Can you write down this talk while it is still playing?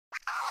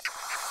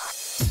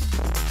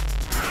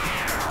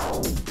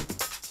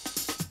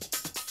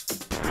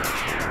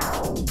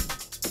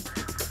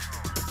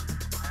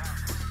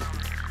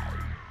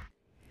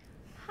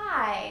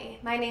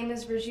My name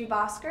is Raju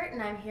Boskert,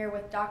 and I'm here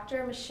with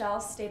Dr. Michelle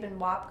Staben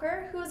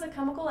Wobker, who is a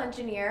chemical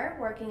engineer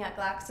working at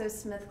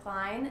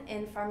GlaxoSmithKline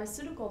in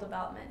pharmaceutical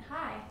development.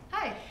 Hi.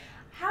 Hi.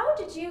 How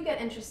did you get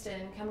interested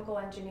in chemical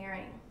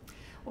engineering?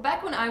 Well,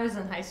 back when I was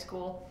in high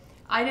school,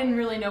 I didn't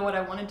really know what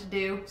I wanted to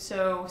do,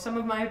 so some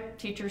of my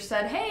teachers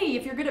said, hey,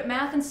 if you're good at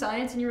math and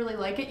science and you really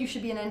like it, you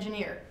should be an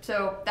engineer.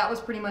 So that was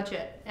pretty much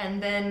it.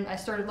 And then I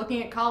started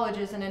looking at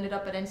colleges and ended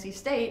up at NC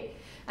State,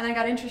 and I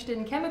got interested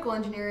in chemical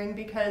engineering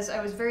because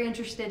I was very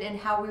interested in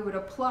how we would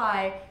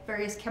apply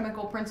various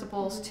chemical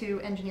principles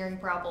to engineering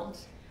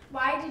problems.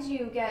 Why did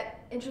you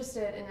get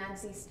interested in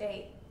NC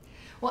State?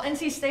 Well,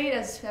 NC State,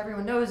 as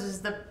everyone knows,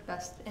 is the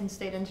best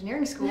in-state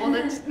engineering school.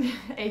 That's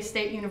a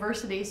state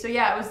university. So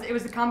yeah, it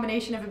was the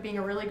combination of it being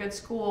a really good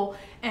school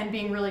and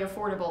being really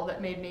affordable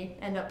that made me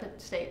end up at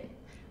State.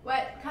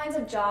 What kinds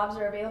of jobs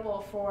are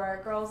available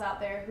for girls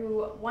out there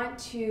who want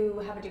to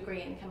have a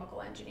degree in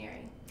chemical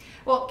engineering?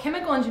 Well,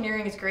 chemical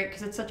engineering is great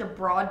because it's such a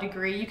broad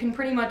degree. You can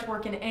pretty much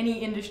work in any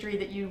industry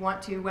that you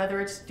want to, whether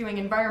it's doing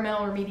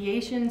environmental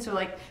remediation, so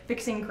like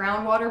fixing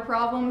groundwater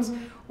problems,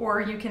 or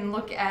you can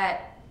look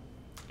at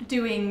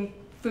doing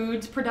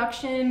foods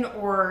production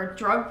or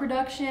drug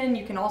production.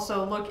 You can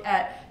also look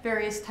at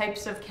various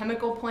types of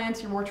chemical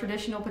plants, your more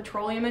traditional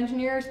petroleum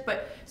engineers,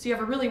 so you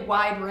have a really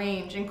wide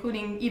range,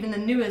 including even the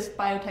newest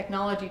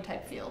biotechnology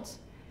type fields.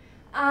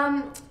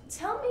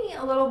 Tell me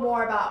a little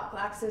more about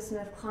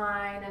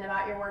GlaxoSmithKline and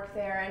about your work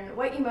there and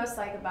what you most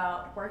like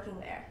about working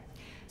there.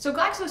 So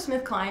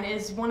GlaxoSmithKline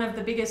is one of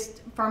the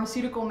biggest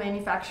pharmaceutical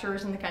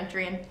manufacturers in the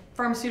country, and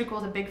pharmaceutical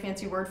is a big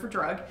fancy word for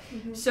drug.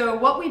 So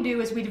what we do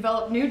is we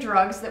develop new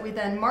drugs that we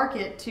then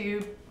market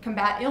to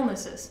combat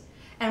illnesses.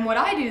 And what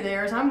I do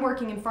there is I'm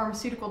working in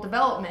pharmaceutical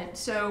development.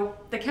 So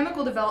the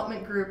chemical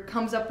development group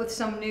comes up with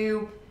some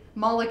new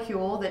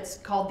molecule that's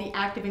called the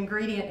active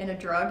ingredient in a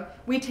drug.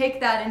 We take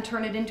that and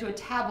turn it into a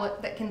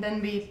tablet that can then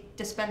be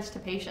dispensed to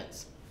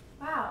patients.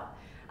 Wow.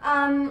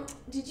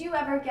 Did you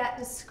ever get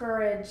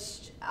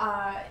discouraged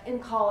in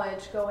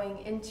college going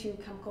into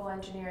chemical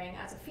engineering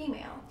as a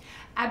female?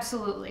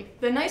 Absolutely.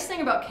 The nice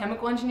thing about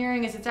chemical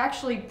engineering is it's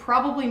actually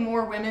probably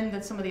more women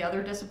than some of the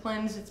other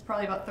disciplines. It's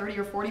probably about 30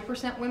 or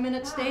 40% women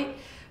at State,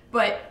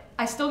 but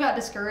I still got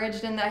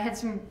discouraged, and I had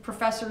some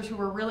professors who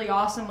were really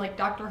awesome, like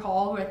Dr.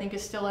 Hall, who I think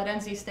is still at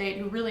NC State,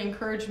 who really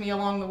encouraged me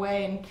along the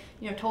way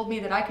and told me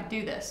that I could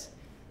do this.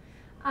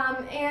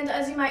 And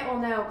as you might well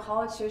know,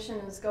 college tuition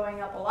is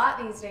going up a lot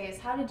these days.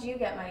 How did you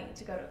get money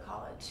to go to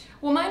college?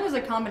 Well, mine was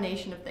a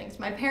combination of things.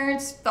 My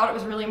parents thought it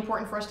was really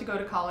important for us to go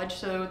to college,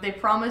 so they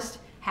promised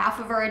half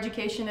of our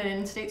education at an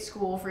in-state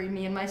school for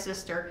me and my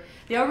sister.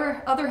 The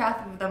other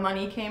half of the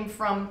money came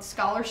from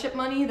scholarship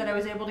money that I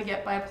was able to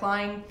get by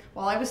applying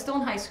while I was still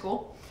in high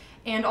school,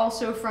 and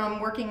also from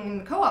working in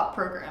the co-op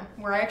program,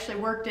 where I actually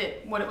worked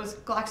at what it was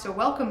Glaxo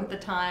Welcome at the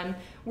time,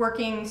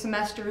 working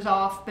semesters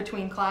off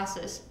between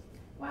classes.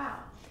 Wow.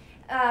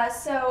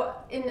 So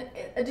in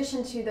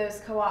addition to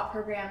those co-op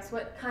programs,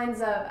 what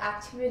kinds of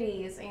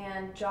activities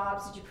and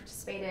jobs did you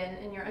participate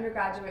in your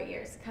undergraduate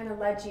years that kind of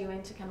led you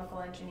into chemical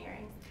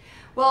engineering?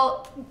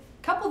 Well,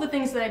 a couple of the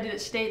things that I did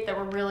at State that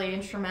were really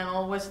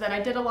instrumental was that I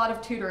did a lot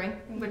of tutoring,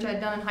 which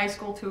I'd done in high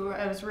school too.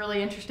 I was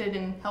really interested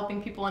in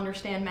helping people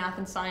understand math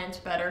and science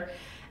better.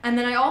 And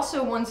then I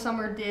also one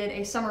summer did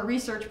a summer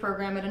research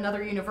program at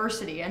another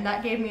university, and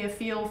that gave me a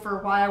feel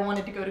for why I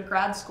wanted to go to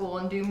grad school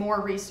and do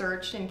more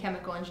research in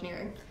chemical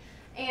engineering.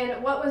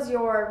 And what was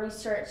your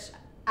research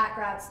at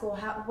grad school?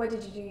 What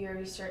did you do your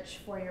research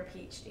for your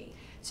PhD?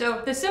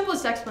 So the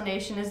simplest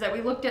explanation is that we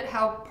looked at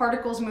how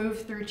particles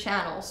move through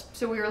channels.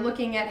 So we were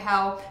looking at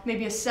how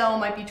maybe a cell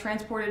might be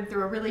transported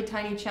through a really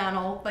tiny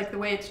channel, like the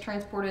way it's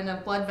transported in a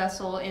blood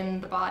vessel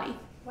in the body.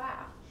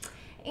 Wow.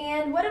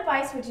 And what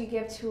advice would you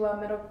give to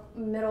a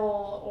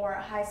middle or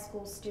a high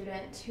school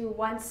student who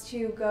wants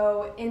to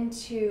go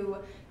into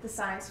the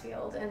science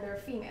field and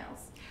they're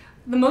females?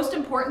 The most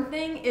important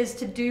thing is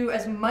to do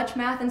as much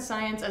math and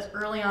science as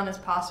early on as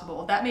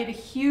possible. That made a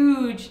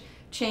huge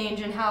change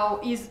in how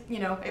easy,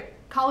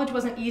 college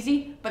wasn't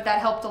easy, but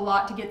that helped a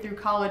lot to get through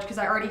college because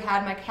I already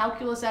had my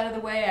calculus out of the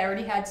way, I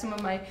already had some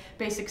of my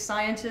basic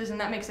sciences, and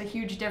that makes a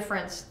huge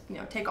difference.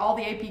 Take all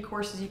the AP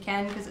courses you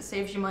can because it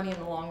saves you money in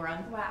the long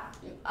run. Wow.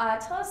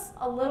 Tell us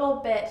a little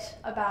bit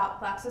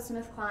about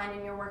GlaxoSmithKline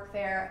and your work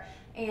there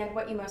and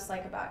what you most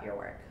like about your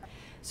work.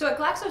 So at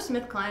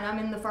GlaxoSmithKline, I'm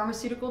in the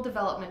pharmaceutical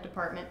development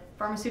department.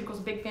 Pharmaceutical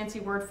is a big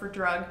fancy word for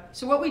drug.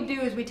 So what we do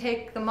is we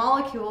take the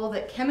molecule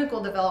that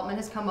chemical development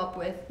has come up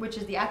with, which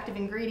is the active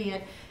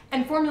ingredient,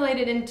 and formulate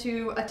it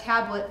into a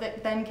tablet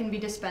that then can be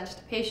dispensed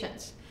to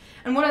patients.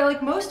 And what I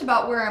like most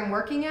about where I'm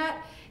working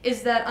at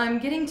is that I'm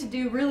getting to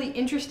do really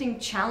interesting,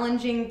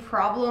 challenging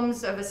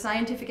problems of a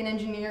scientific and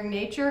engineering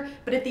nature,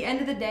 but at the end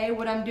of the day,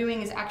 what I'm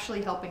doing is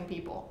actually helping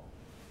people.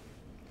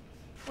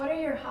 What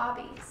are your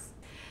hobbies?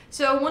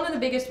 So one of the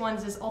biggest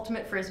ones is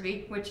ultimate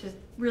frisbee, which has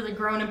really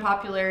grown in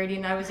popularity,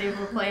 and I was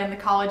able to play on the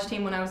college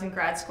team when I was in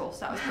grad school,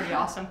 so that was pretty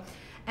awesome.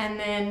 And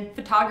then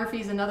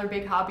photography is another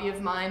big hobby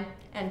of mine,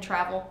 and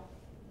travel.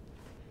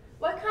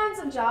 What kinds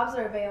of jobs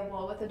are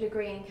available with a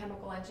degree in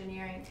chemical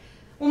engineering?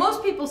 Well,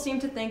 most people seem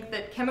to think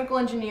that chemical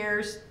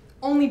engineers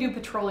only do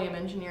petroleum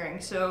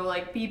engineering, so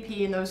like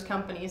BP and those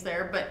companies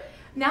there, but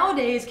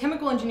nowadays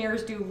chemical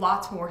engineers do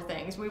lots more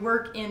things. We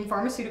work in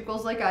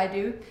pharmaceuticals like I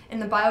do, in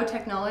the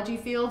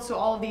biotechnology field, so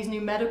all of these new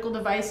medical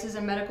devices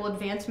and medical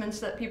advancements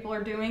that people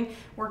are doing.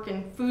 Work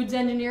in foods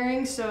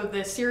engineering, so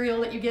the cereal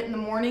that you get in the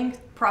morning,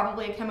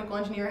 probably a chemical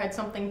engineer had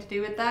something to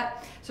do with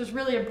that. So it's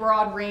really a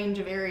broad range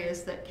of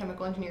areas that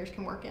chemical engineers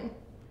can work in.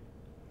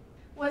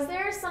 Was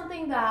there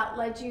something that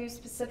led you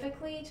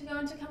specifically to go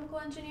into chemical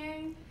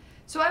engineering?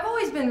 So I've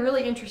always been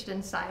really interested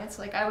in science.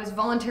 Like I was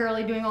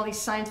voluntarily doing all these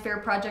science fair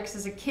projects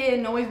as a kid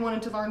and always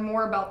wanted to learn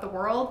more about the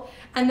world.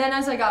 And then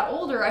as I got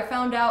older, I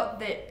found out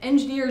that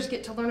engineers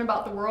get to learn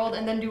about the world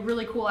and then do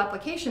really cool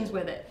applications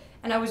with it.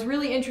 And I was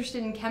really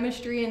interested in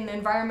chemistry and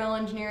environmental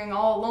engineering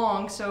all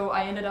along, so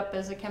I ended up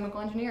as a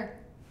chemical engineer.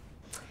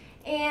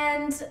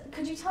 And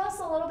could you tell us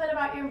a little bit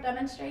about your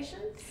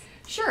demonstrations?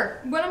 Sure.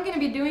 What I'm going to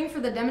be doing for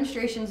the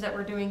demonstrations that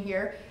we're doing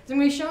here is I'm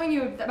going to be showing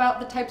you about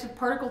the types of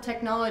particle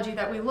technology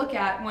that we look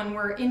at when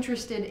we're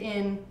interested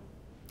in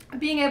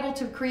being able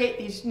to create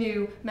these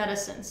new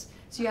medicines.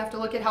 So you have to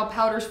look at how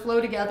powders flow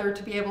together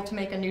to be able to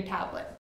make a new tablet.